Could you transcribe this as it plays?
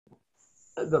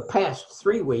the past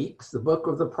 3 weeks, the book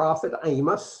of the prophet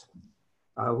Amos.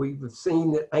 We've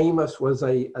seen that Amos was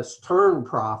a stern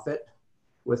prophet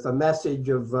with a message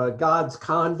of God's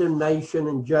condemnation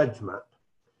and judgment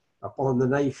upon the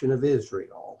nation of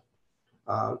Israel.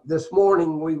 This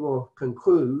morning, we will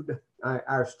conclude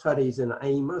our studies in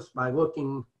Amos by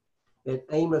looking at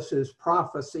Amos's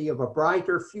prophecy of a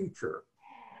brighter future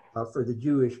for the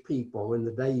Jewish people in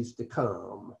the days to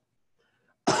come.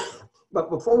 But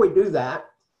before we do that,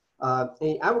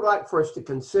 I would like for us to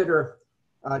consider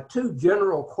two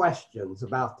general questions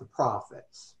about the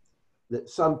prophets that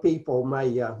some people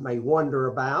may wonder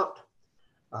about.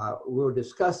 We'll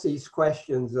discuss these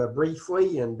questions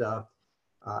briefly, and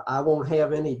I won't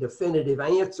have any definitive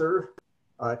answer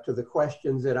to the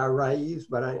questions that I raise,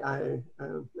 but I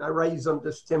raise them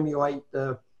to stimulate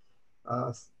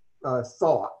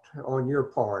thought on your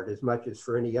part as much as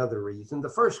for any other reason. The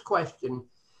first question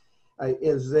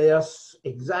is this: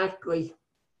 exactly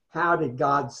how did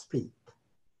God speak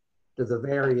to the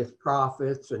various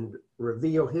prophets and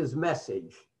reveal his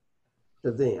message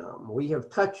to them? We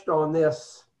have touched on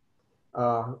this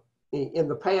in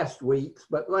the past weeks,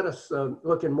 but let us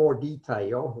look in more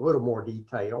detail, a little more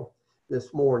detail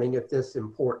this morning at this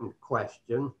important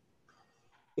question.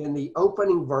 In the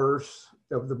opening verse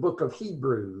of the book of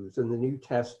Hebrews in the New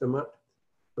Testament,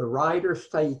 the writer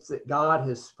states that God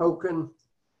has spoken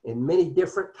in many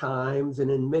different times and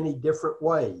in many different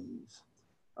ways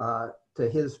to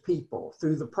his people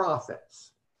through the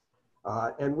prophets.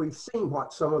 And we've seen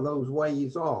what some of those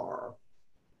ways are.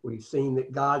 We've seen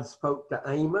that God spoke to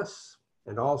Amos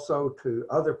and also to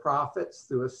other prophets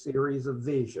through a series of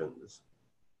visions.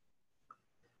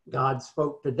 God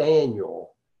spoke to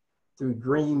Daniel through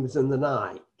dreams in the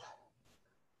night.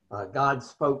 God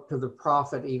spoke to the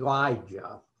prophet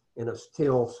Elijah in a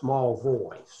still small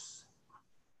voice.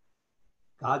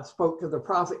 God spoke to the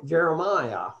prophet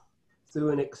Jeremiah through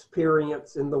an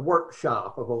experience in the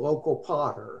workshop of a local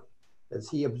potter as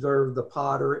he observed the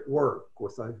potter at work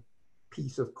with a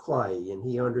piece of clay, and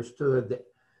he understood that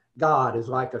God is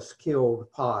like a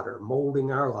skilled potter,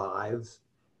 molding our lives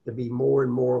to be more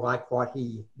and more like what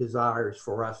he desires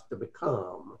for us to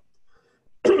become.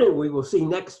 We will see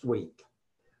next week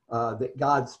that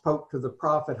God spoke to the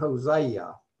prophet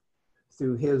Hosea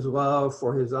through his love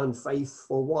for his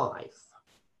unfaithful wife.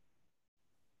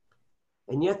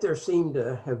 And yet there seem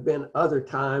to have been other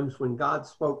times when God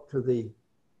spoke to the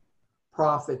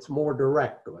prophets more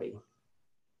directly.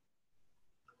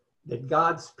 Did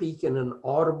God speak in an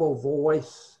audible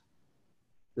voice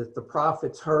that the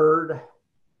prophets heard,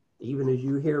 even as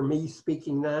you hear me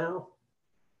speaking now?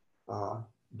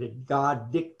 Did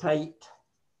God dictate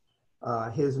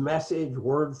his message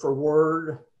word for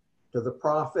word to the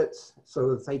prophets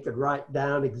so that they could write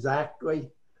down exactly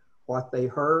what they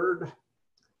heard?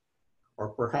 Or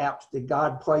perhaps did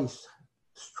God place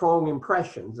strong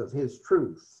impressions of his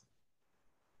truth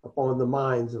upon the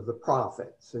minds of the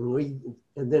prophets and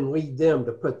then lead them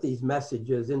to put these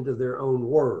messages into their own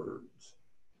words?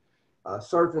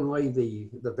 Certainly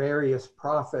the various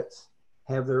prophets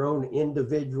have their own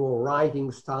individual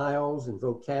writing styles and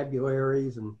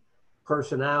vocabularies and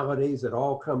personalities that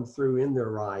all come through in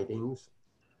their writings.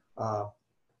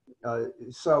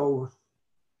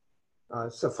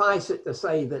 Suffice it to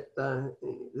say that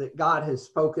that God has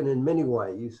spoken in many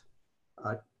ways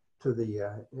to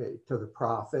the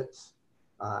prophets.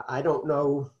 I don't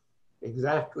know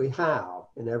exactly how,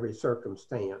 in every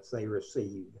circumstance, they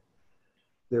received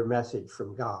their message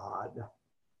from God,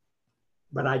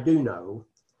 but I do know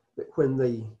that when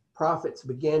the prophets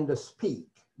began to speak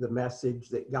the message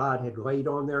that God had laid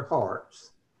on their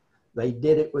hearts, they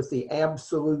did it with the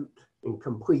absolute and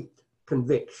complete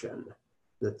conviction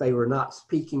that they were not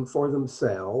speaking for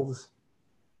themselves,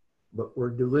 but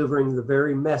were delivering the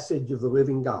very message of the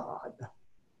living God.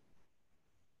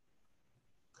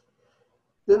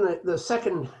 Then the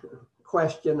second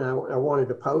question I wanted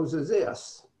to pose is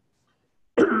this: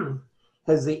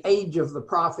 has the age of the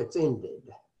prophets ended?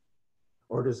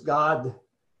 Or does God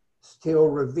still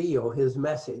reveal his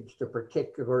message to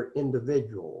particular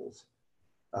individuals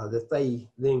that they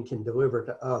then can deliver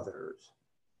to others?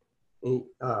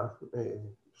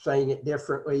 Saying it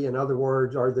differently, in other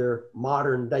words, are there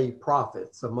modern day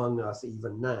prophets among us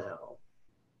even now?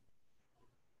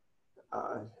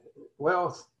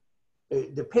 Well,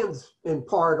 it depends in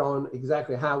part on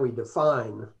exactly how we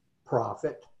define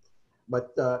prophet,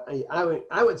 but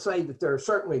I would say that there are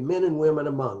certainly men and women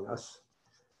among us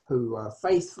who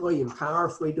faithfully and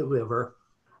powerfully deliver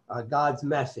God's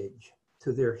message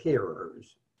to their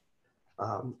hearers.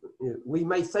 We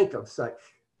may think of such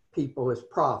people as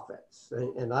prophets,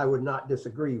 and I would not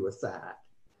disagree with that.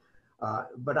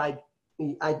 But I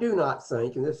do not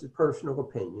think, and this is personal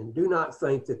opinion, do not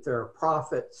think that there are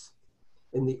prophets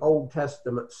in the Old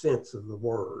Testament sense of the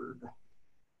word.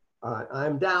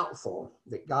 I'm doubtful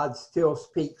that God still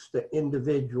speaks to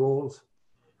individuals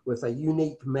with a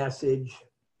unique message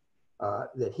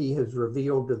that he has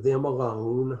revealed to them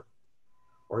alone,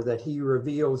 or that he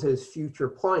reveals his future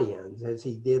plans as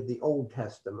he did the Old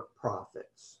Testament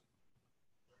prophets.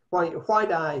 Why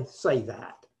do I say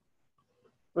that?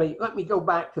 Well, let me go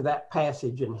back to that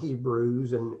passage in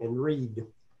Hebrews and read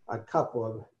a couple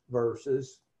of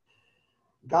verses.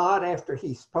 God, after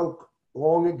he spoke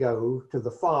long ago to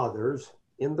the fathers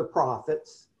in the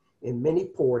prophets, in many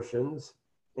portions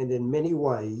and in many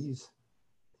ways,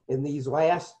 in these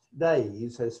last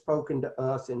days has spoken to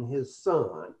us in his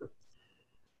Son,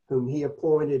 whom he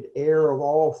appointed heir of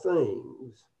all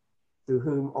things, through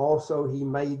whom also he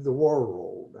made the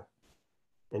world.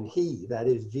 And he, that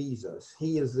is Jesus,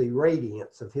 he is the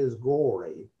radiance of his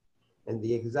glory and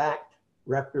the exact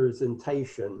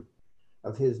representation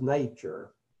of his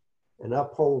nature, and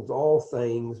upholds all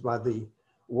things by the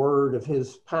word of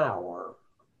his power.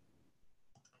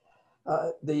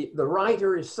 The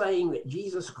writer is saying that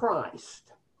Jesus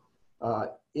Christ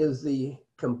is the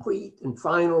complete and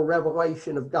final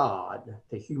revelation of God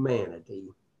to humanity.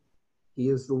 He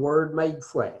is the Word made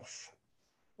flesh.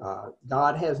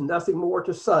 God has nothing more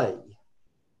to say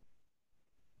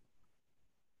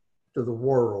to the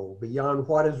world beyond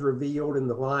what is revealed in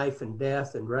the life and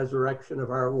death and resurrection of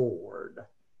our Lord.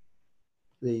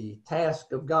 The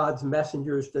task of God's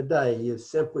messengers today is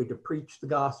simply to preach the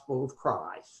gospel of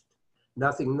Christ.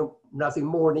 Nothing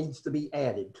more needs to be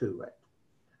added to it.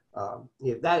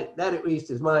 That at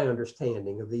least is my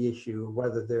understanding of the issue of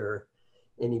whether there are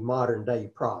any modern day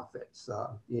prophets.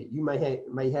 You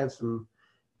may have some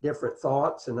different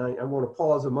thoughts, and I want to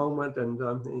pause a moment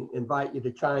and invite you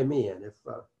to chime in.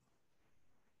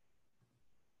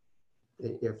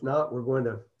 If not, we're going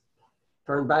to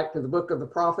turn back to the book of the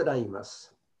prophet Amos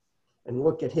and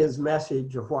look at his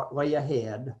message of what lay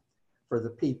ahead for the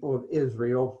people of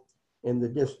Israel in the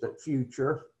distant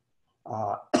future.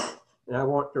 And I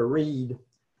want to read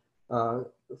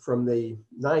from the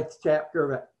 9th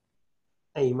chapter of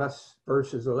Amos,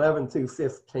 verses 11 through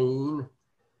 15.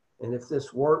 And if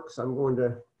this works, I'm going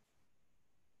to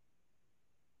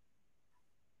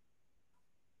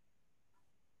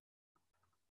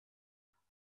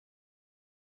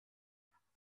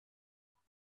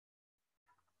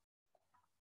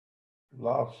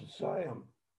lost Sam.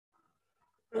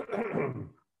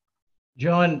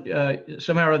 John,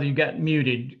 somehow or other you got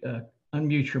muted.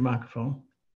 Unmute your microphone.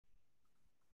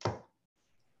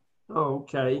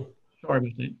 Okay. Sorry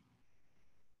about that.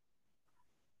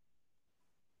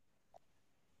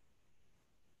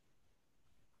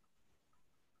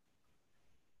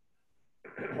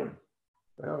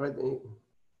 Well,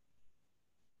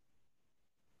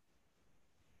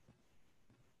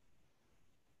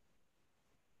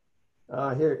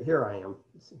 here I am.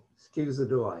 Excuse the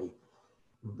delay.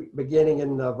 Beginning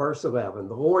in verse 11,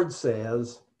 the Lord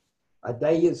says, "A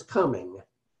day is coming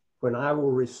when I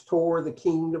will restore the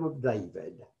kingdom of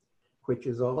David, which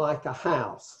is like a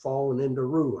house fallen into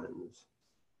ruins.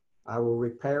 I will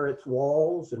repair its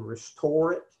walls and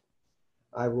restore it.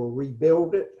 I will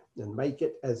rebuild it and make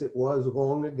it as it was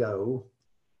long ago.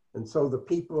 And so the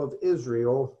people of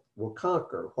Israel will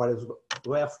conquer what is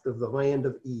left of the land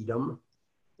of Edom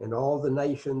and all the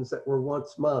nations that were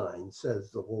once mine,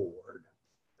 says the Lord,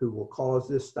 who will cause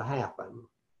this to happen.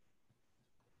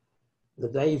 The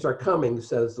days are coming,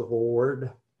 says the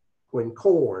Lord, when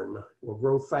corn will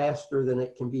grow faster than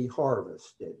it can be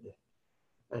harvested,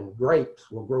 and grapes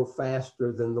will grow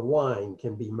faster than the wine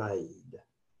can be made.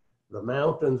 The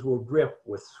mountains will drip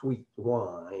with sweet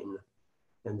wine,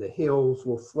 and the hills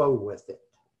will flow with it.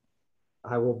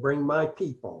 I will bring my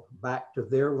people back to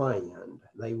their land.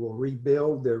 They will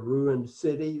rebuild their ruined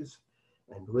cities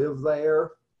and live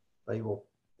there. They will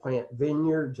plant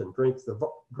vineyards and drink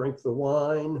the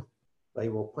wine. They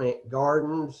will plant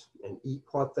gardens and eat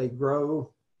what they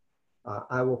grow.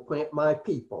 I will plant my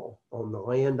people on the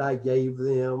land I gave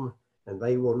them, and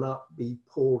they will not be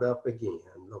pulled up again.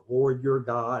 The Lord your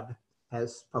God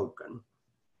has spoken."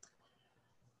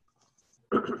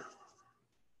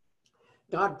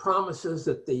 God promises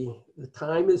that the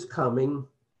time is coming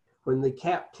when the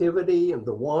captivity and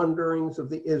the wanderings of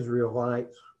the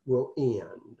Israelites will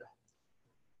end,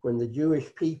 when the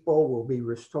Jewish people will be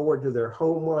restored to their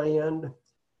homeland,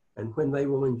 and when they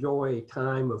will enjoy a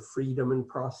time of freedom and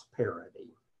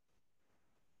prosperity.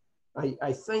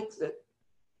 I think that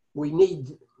we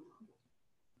need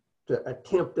to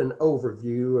attempt an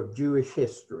overview of Jewish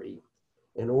history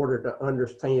in order to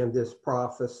understand this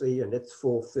prophecy and its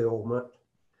fulfillment.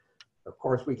 Of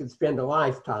course, we could spend a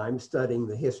lifetime studying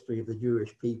the history of the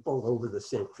Jewish people over the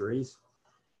centuries.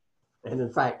 And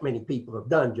in fact, many people have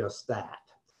done just that.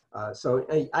 So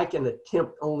I can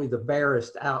attempt only the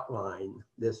barest outline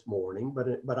this morning,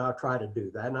 but I'll try to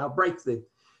do that. And I'll break the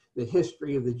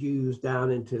history of the Jews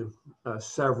down into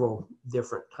several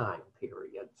different time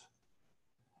periods.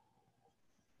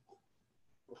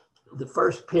 The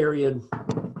first period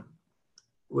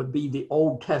would be the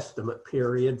Old Testament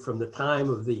period, from the time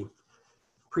of the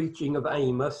preaching of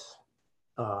Amos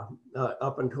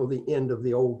up until the end of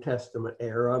the Old Testament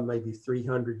era, maybe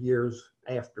 300 years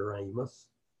after Amos.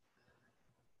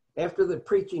 After the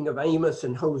preaching of Amos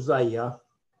and Hosea,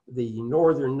 the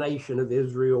northern nation of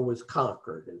Israel was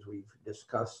conquered, as we've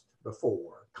discussed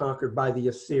before, conquered by the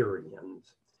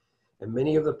Assyrians, and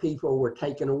many of the people were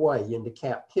taken away into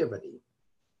captivity.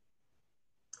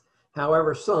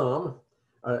 However, some,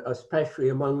 especially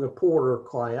among the poorer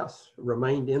class,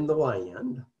 remained in the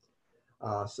land.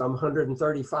 Some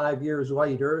 135 years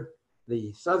later,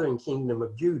 the southern kingdom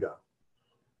of Judah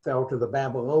fell to the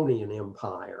Babylonian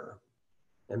Empire,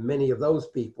 and many of those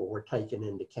people were taken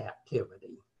into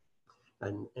captivity.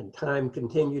 And time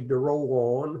continued to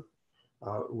roll on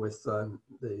with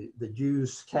the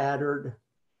Jews scattered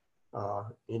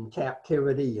in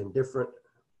captivity in different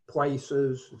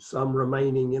places, some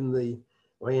remaining in the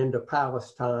land of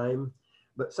Palestine.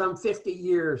 But some 50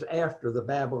 years after the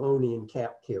Babylonian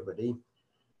captivity,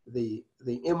 the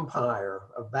empire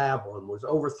of Babylon was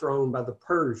overthrown by the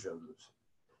Persians,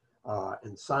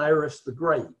 and Cyrus the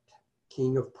Great,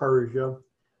 king of Persia,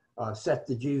 set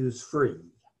the Jews free.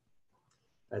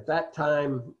 At that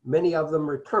time, many of them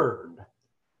returned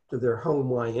to their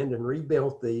homeland and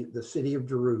rebuilt the city of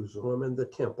Jerusalem and the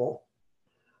temple.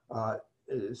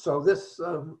 So this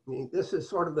is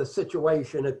sort of the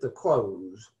situation at the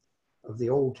close of the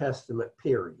Old Testament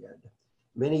period.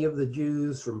 Many of the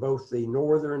Jews from both the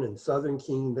northern and southern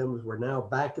kingdoms were now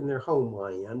back in their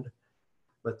homeland,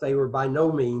 but they were by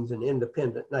no means an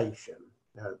independent nation.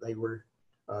 They were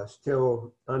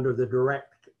still under the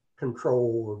direct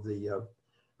control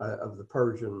of the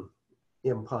Persian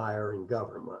Empire and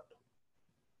government.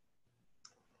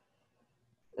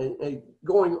 And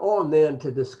going on then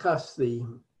to discuss the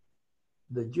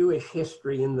Jewish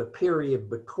history in the period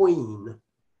between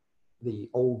the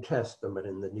Old Testament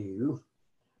and the New.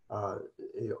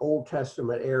 The Old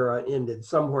Testament era ended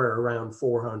somewhere around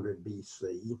 400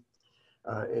 BC,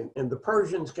 and the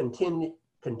Persians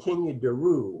continued to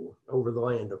rule over the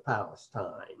land of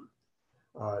Palestine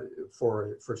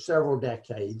for several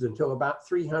decades until about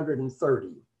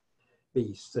 330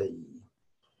 BC.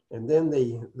 And then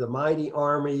the mighty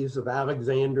armies of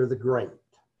Alexander the Great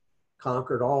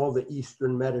conquered all the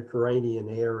eastern Mediterranean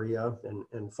area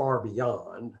and far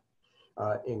beyond,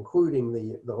 including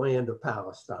the land of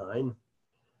Palestine.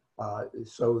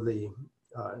 So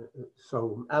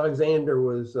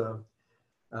Alexander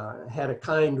had a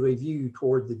kindly view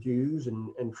toward the Jews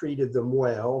and treated them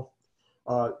well,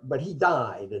 but he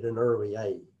died at an early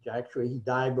age. Actually, he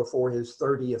died before his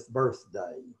 30th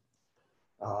birthday.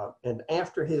 And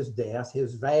after his death,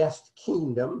 his vast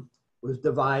kingdom was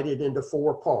divided into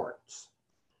 4 parts.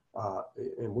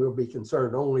 And we'll be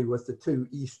concerned only with the 2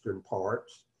 eastern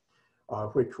parts,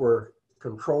 which were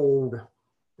controlled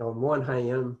on one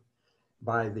hand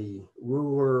by the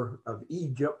ruler of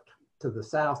Egypt to the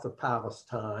south of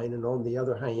Palestine, and on the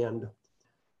other hand,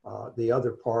 the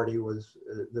other party was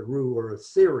the ruler of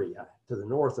Syria to the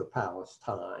north of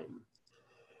Palestine.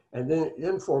 And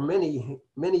then for many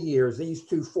years, these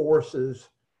 2 forces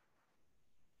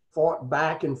fought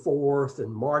back and forth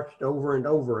and marched over and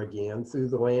over again through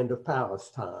the land of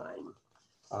Palestine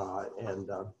and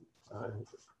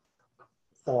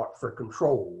fought for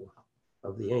control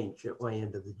of the ancient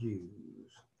land of the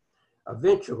Jews.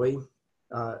 Eventually,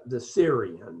 the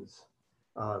Syrians,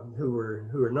 who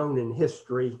are known in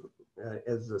history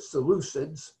as the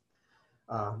Seleucids,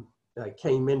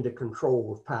 came into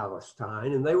control of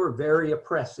Palestine, and they were very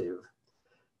oppressive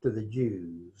to the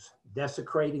Jews,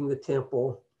 desecrating the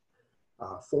temple,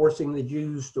 forcing the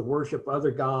Jews to worship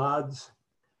other gods.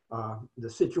 The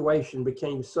situation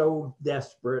became so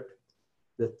desperate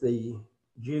that the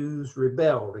Jews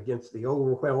rebelled against the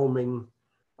overwhelming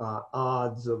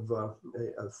odds of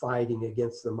fighting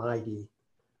against the mighty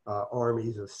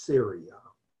armies of Syria.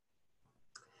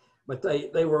 But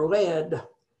they were led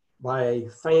by a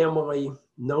family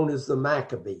known as the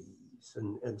Maccabees,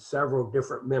 and several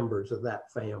different members of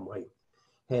that family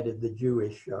headed the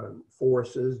Jewish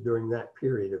forces during that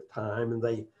period of time, and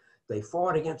they They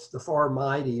fought against the far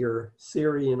mightier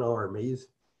Syrian armies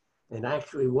and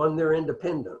actually won their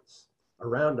independence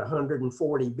around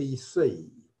 140 BC.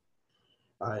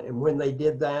 And when they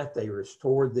did that, they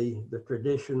restored the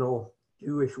traditional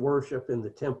Jewish worship in the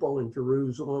temple in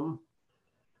Jerusalem.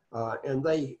 And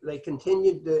they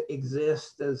continued to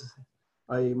exist as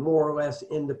a more or less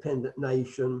independent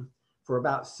nation for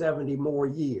about 70 more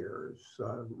years,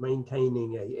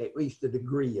 maintaining at least a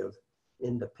degree of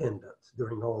independence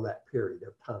during all that period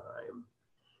of time.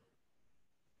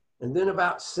 And then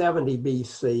about 70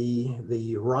 BC,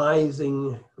 the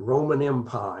rising Roman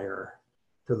Empire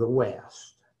to the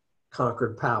west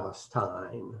conquered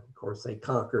Palestine. Of course, they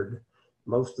conquered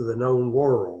most of the known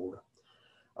world.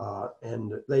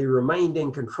 And they remained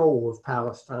in control of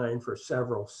Palestine for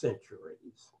several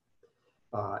centuries.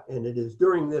 And it is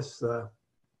during this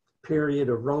period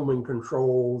of Roman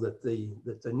control that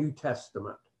the New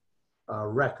Testament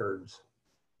records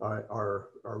are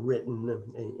written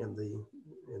in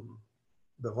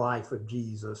the life of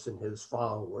Jesus and his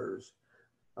followers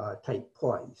take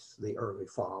place, the early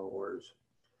followers.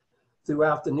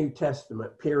 Throughout the New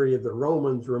Testament period, the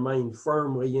Romans remained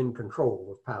firmly in control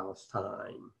of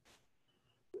Palestine.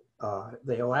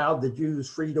 They allowed the Jews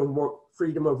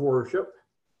freedom of worship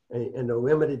and a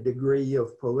limited degree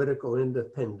of political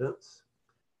independence.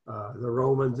 The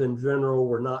Romans in general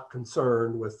were not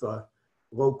concerned with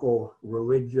local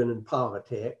religion and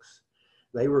politics.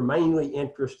 They were mainly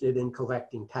interested in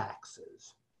collecting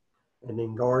taxes and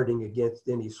in guarding against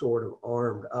any sort of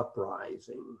armed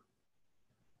uprising.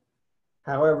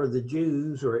 However, the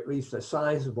Jews, or at least a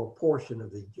sizable portion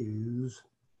of the Jews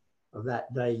of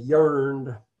that day,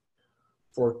 yearned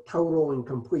for total and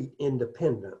complete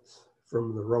independence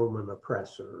from the Roman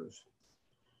oppressors.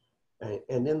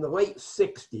 And in the late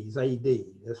 60s AD,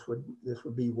 this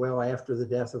would be well after the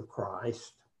death of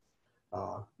Christ,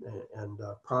 and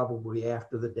probably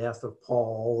after the death of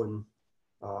Paul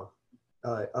and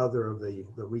other of the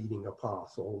leading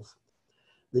apostles,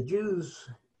 the Jews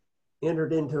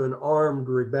entered into an armed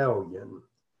rebellion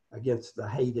against the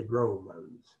hated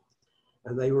Romans.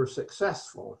 And they were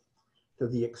successful to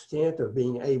the extent of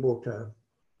being able to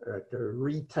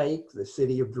retake the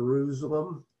city of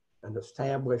Jerusalem and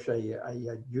establish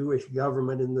a Jewish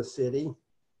government in the city.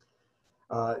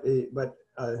 But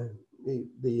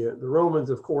the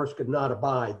Romans, of course, could not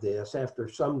abide this. After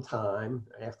some time,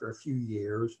 after a few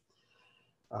years,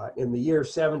 in the year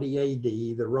 70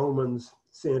 AD, the Romans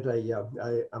sent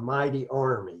a mighty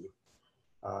army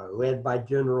led by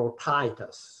General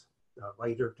Titus,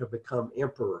 later to become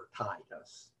Emperor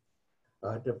Titus.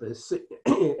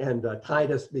 And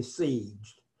Titus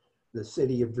besieged the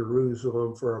city of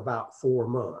Jerusalem for about 4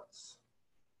 months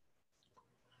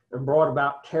and brought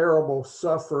about terrible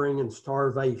suffering and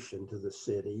starvation to the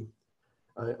city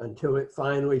until it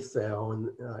finally fell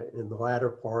in the latter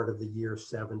part of the year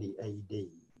 70 AD.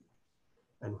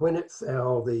 And when it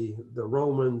fell, the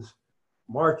Romans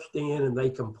marched in and they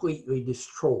completely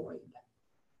destroyed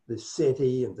the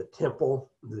city and the temple.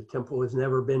 The temple has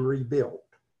never been rebuilt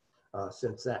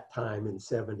since that time in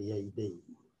 70 AD.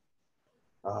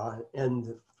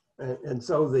 And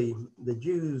so the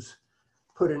Jews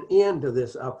put an end to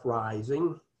this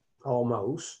uprising,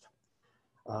 almost.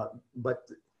 But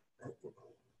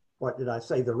what did I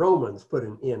say? The Romans put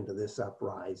an end to this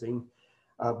uprising.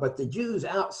 But the Jews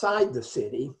outside the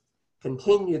city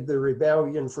continued the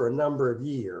rebellion for a number of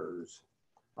years,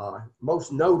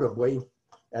 most notably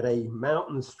at a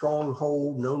mountain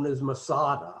stronghold known as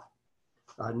Masada,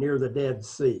 near the Dead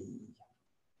Sea.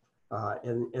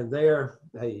 And there,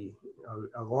 a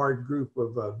large group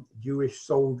of Jewish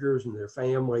soldiers and their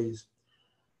families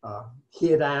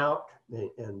hid out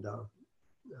and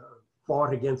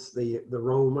fought against the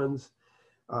Romans.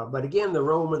 But again, the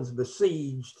Romans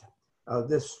besieged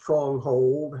this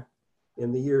stronghold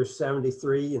in the years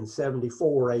 73 and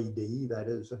 74 AD, that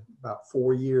is about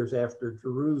 4 years after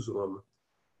Jerusalem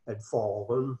had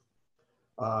fallen.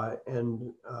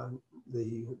 And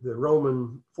the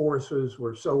Roman forces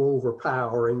were so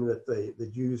overpowering that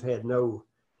the Jews had no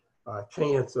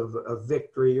chance of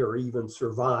victory or even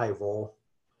survival.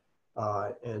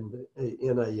 And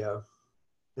in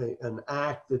an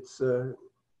act that's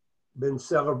been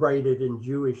celebrated in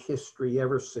Jewish history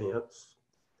ever since,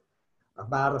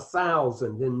 about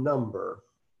 1,000 in number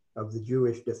of the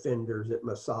Jewish defenders at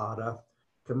Masada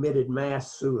committed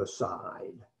mass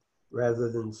suicide rather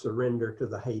than surrender to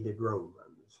the hated Romans.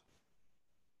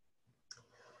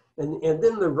 And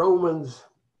then the Romans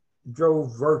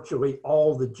drove virtually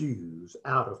all the Jews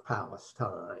out of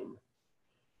Palestine.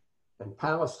 And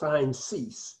Palestine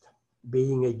ceased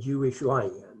being a Jewish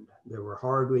land There were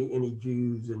hardly any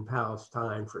Jews in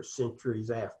Palestine for centuries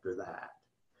after that,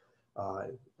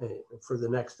 for the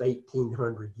next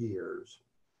 1,800 years,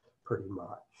 pretty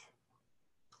much.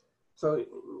 So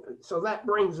that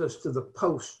brings us to the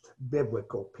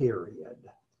post-biblical period.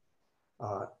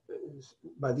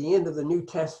 By the end of the New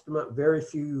Testament, very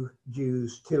few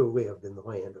Jews still lived in the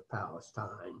land of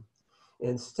Palestine.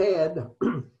 Instead,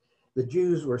 the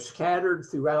Jews were scattered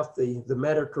throughout the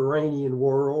Mediterranean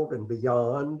world and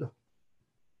beyond.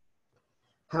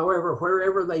 However,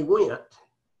 wherever they went,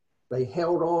 they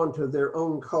held on to their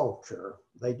own culture.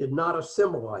 They did not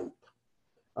assimilate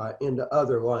into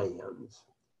other lands.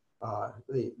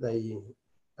 They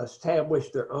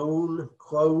established their own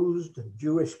closed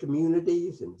Jewish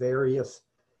communities in various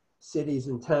cities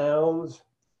and towns,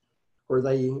 where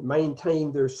they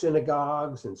maintained their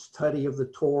synagogues and study of the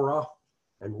Torah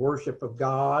and worship of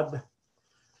God.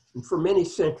 And for many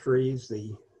centuries,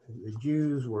 the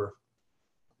Jews were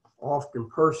often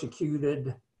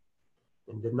persecuted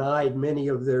and denied many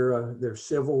of their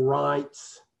civil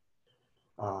rights,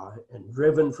 and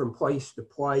driven from place to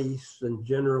place and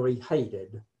generally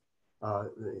hated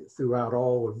throughout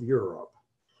all of Europe.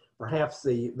 Perhaps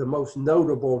the most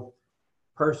notable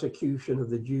persecution of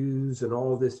the Jews in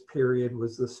all this period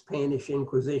was the Spanish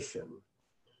Inquisition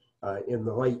in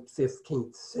the late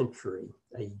 15th century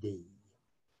AD,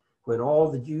 when all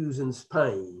the Jews in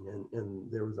Spain,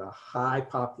 and there was a high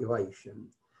population,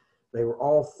 they were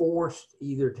all forced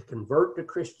either to convert to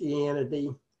Christianity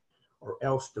or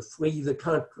else to flee the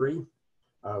country,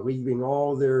 leaving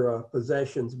all their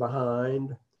possessions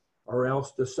behind, or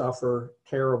else to suffer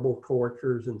terrible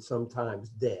tortures and sometimes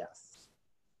death.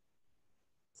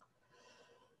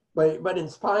 But in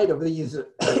spite of these,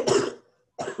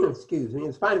 excuse me,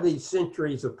 in spite of these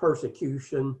centuries of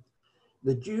persecution,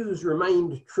 the Jews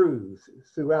remained true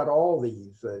throughout all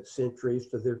these centuries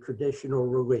to their traditional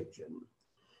religion.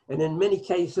 And in many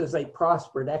cases, they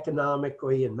prospered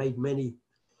economically and made many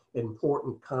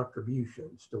important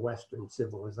contributions to Western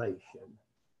civilization.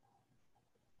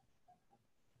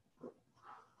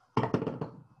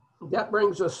 That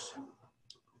brings us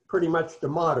pretty much to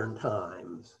modern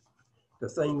times, the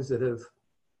things that have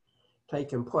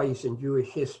taken place in Jewish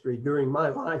history during my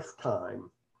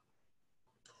lifetime.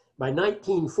 By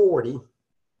 1940,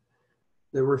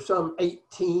 there were some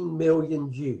 18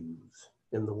 million Jews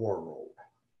in the world,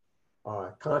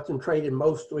 concentrated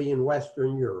mostly in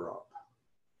Western Europe.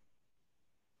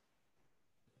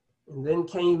 And then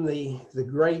came the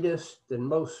greatest and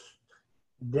most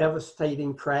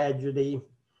devastating tragedy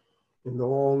in the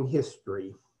long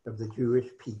history of the Jewish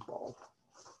people.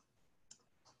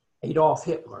 Adolf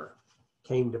Hitler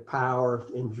came to power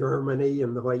in Germany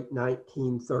in the late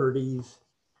 1930s.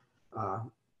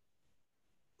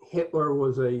 Hitler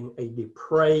was a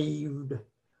depraved,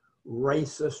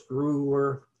 racist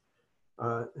ruler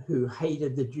who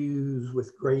hated the Jews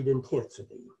with great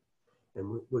intensity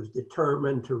and was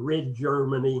determined to rid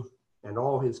Germany and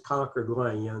all his conquered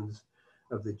lands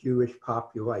of the Jewish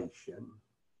population.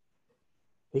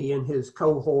 He and his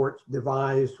cohorts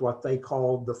devised what they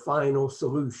called the final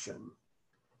solution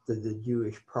to the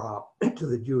Jewish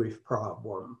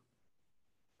problem,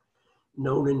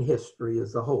 known in history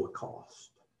as the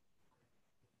Holocaust.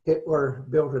 Hitler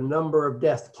built a number of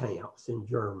death camps in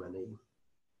Germany.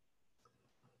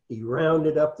 He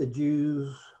rounded up the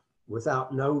Jews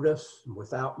without notice,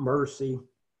 without mercy,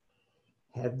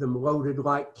 had them loaded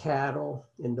like cattle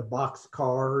into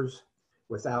boxcars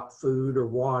without food or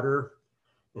water,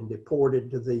 and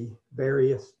deported to the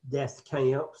various death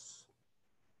camps.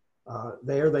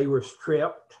 There they were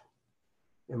stripped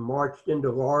and marched into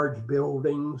large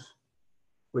buildings,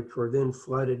 which were then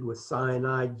flooded with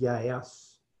cyanide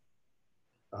gas.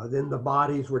 Then the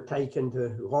bodies were taken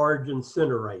to large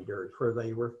incinerators where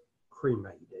they were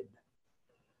cremated.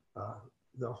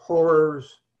 The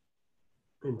horrors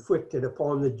inflicted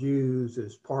upon the Jews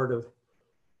as part of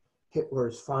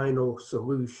Hitler's final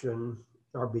solution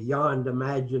are beyond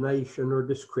imagination or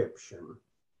description.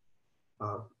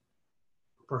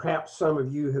 Perhaps some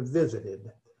of you have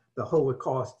visited the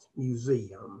Holocaust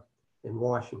Museum in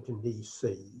Washington,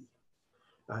 D.C.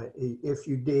 If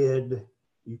you did,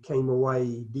 you came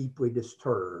away deeply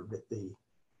disturbed at the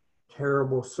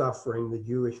terrible suffering the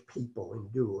Jewish people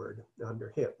endured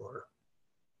under Hitler.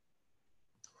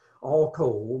 All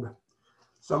told,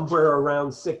 somewhere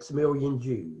around 6 million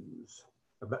Jews,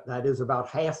 that is about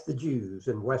half the Jews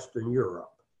in Western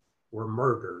Europe, were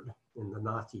murdered in the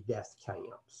Nazi death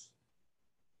camps.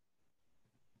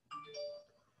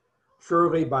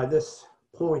 Surely by this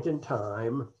point in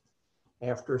time,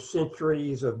 after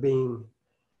centuries of being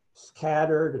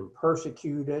scattered and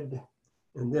persecuted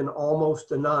and then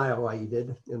almost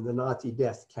annihilated in the Nazi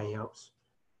death camps,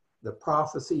 the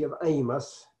prophecy of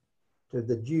Amos to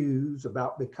the Jews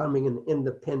about becoming an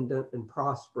independent and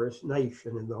prosperous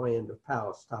nation in the land of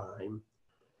Palestine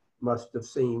must have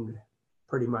seemed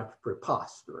pretty much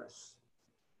preposterous.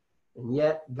 And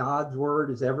yet God's word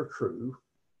is ever true.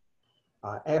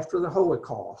 After the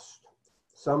Holocaust,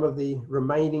 some of the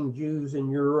remaining Jews in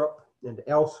Europe and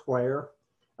elsewhere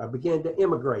began to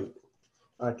immigrate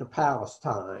to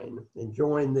Palestine and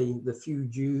join the few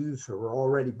Jews who were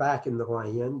already back in the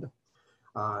land.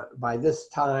 By this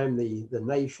time, the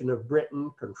nation of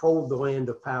Britain controlled the land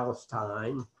of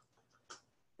Palestine,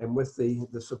 and with the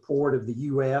support of the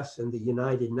US and the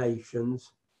United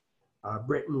Nations,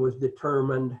 Britain was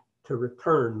determined to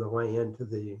return the land to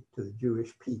the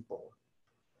Jewish people.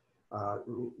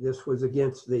 This was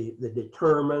against the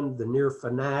determined, the near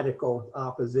fanatical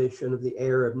opposition of the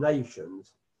Arab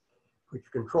nations,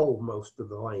 which controlled most of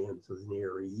the lands of the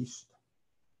Near East.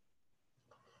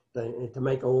 To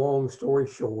make a long story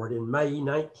short, in May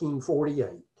 1948,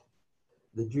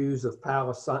 the Jews of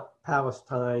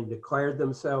Palestine declared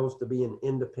themselves to be an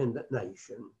independent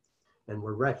nation and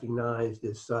were recognized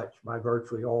as such by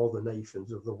virtually all the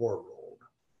nations of the world.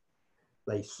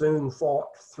 They soon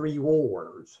fought 3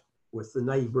 wars with the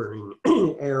neighboring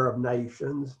Arab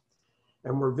nations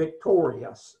and were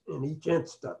victorious in each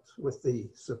instance with the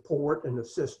support and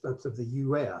assistance of the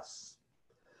US.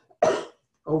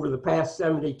 Over the past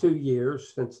 72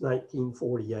 years, since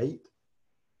 1948,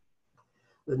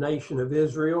 the nation of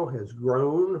Israel has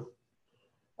grown,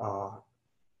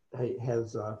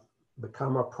 has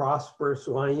become a prosperous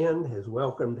land, has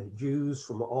welcomed Jews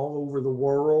from all over the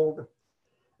world,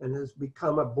 and has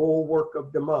become a bulwark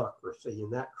of democracy in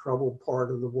that troubled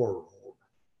part of the world.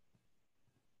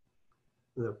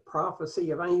 The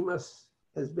prophecy of Amos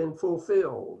has been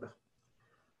fulfilled.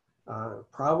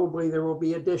 Probably there will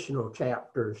be additional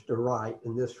chapters to write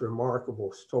in this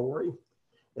remarkable story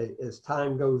as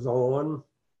time goes on.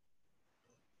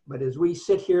 But as we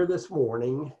sit here this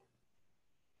morning,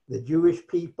 the Jewish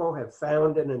people have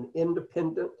founded an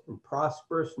independent and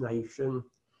prosperous nation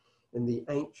in the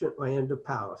ancient land of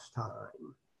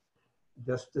Palestine,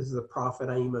 just as the prophet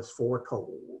Amos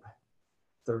foretold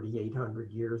 3,800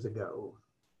 years ago.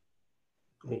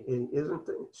 Isn't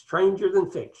it stranger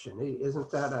than fiction? Isn't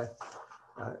that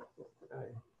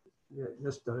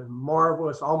just a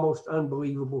marvelous, almost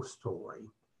unbelievable story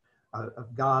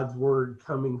of God's word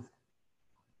coming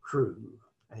true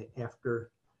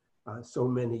after so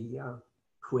many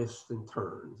twists and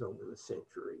turns over the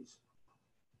centuries?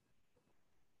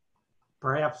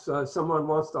 Perhaps someone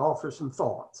wants to offer some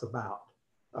thoughts about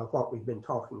what we've been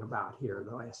talking about here in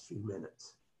the last few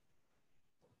minutes.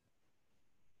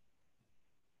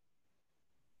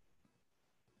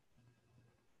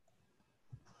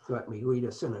 Let me lead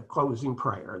us in a closing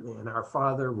prayer then. Our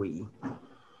Father, we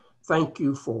thank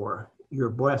you for your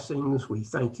blessings. We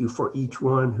thank you for each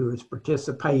one who has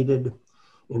participated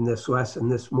in this lesson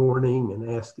this morning,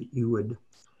 and ask that you would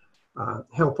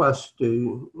help us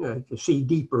to see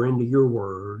deeper into your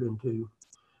word and to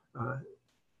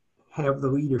have the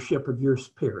leadership of your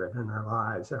Spirit in our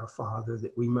lives, our Father,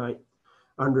 that we might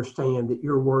understand that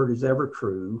your word is ever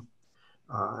true,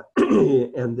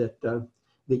 and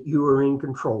that you are in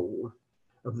control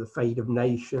of the fate of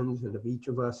nations and of each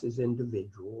of us as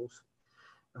individuals.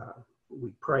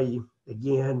 We pray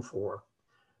again for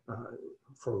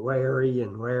Larry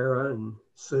and Lara and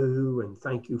Sue, and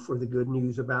thank you for the good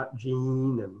news about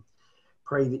Jean, and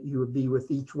pray that you would be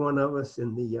with each one of us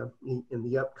in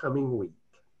the upcoming week.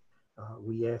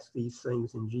 We ask these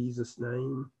things in Jesus'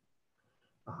 name.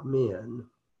 Amen.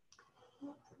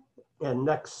 And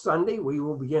next Sunday, we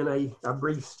will begin a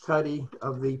brief study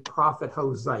of the prophet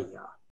Hosea.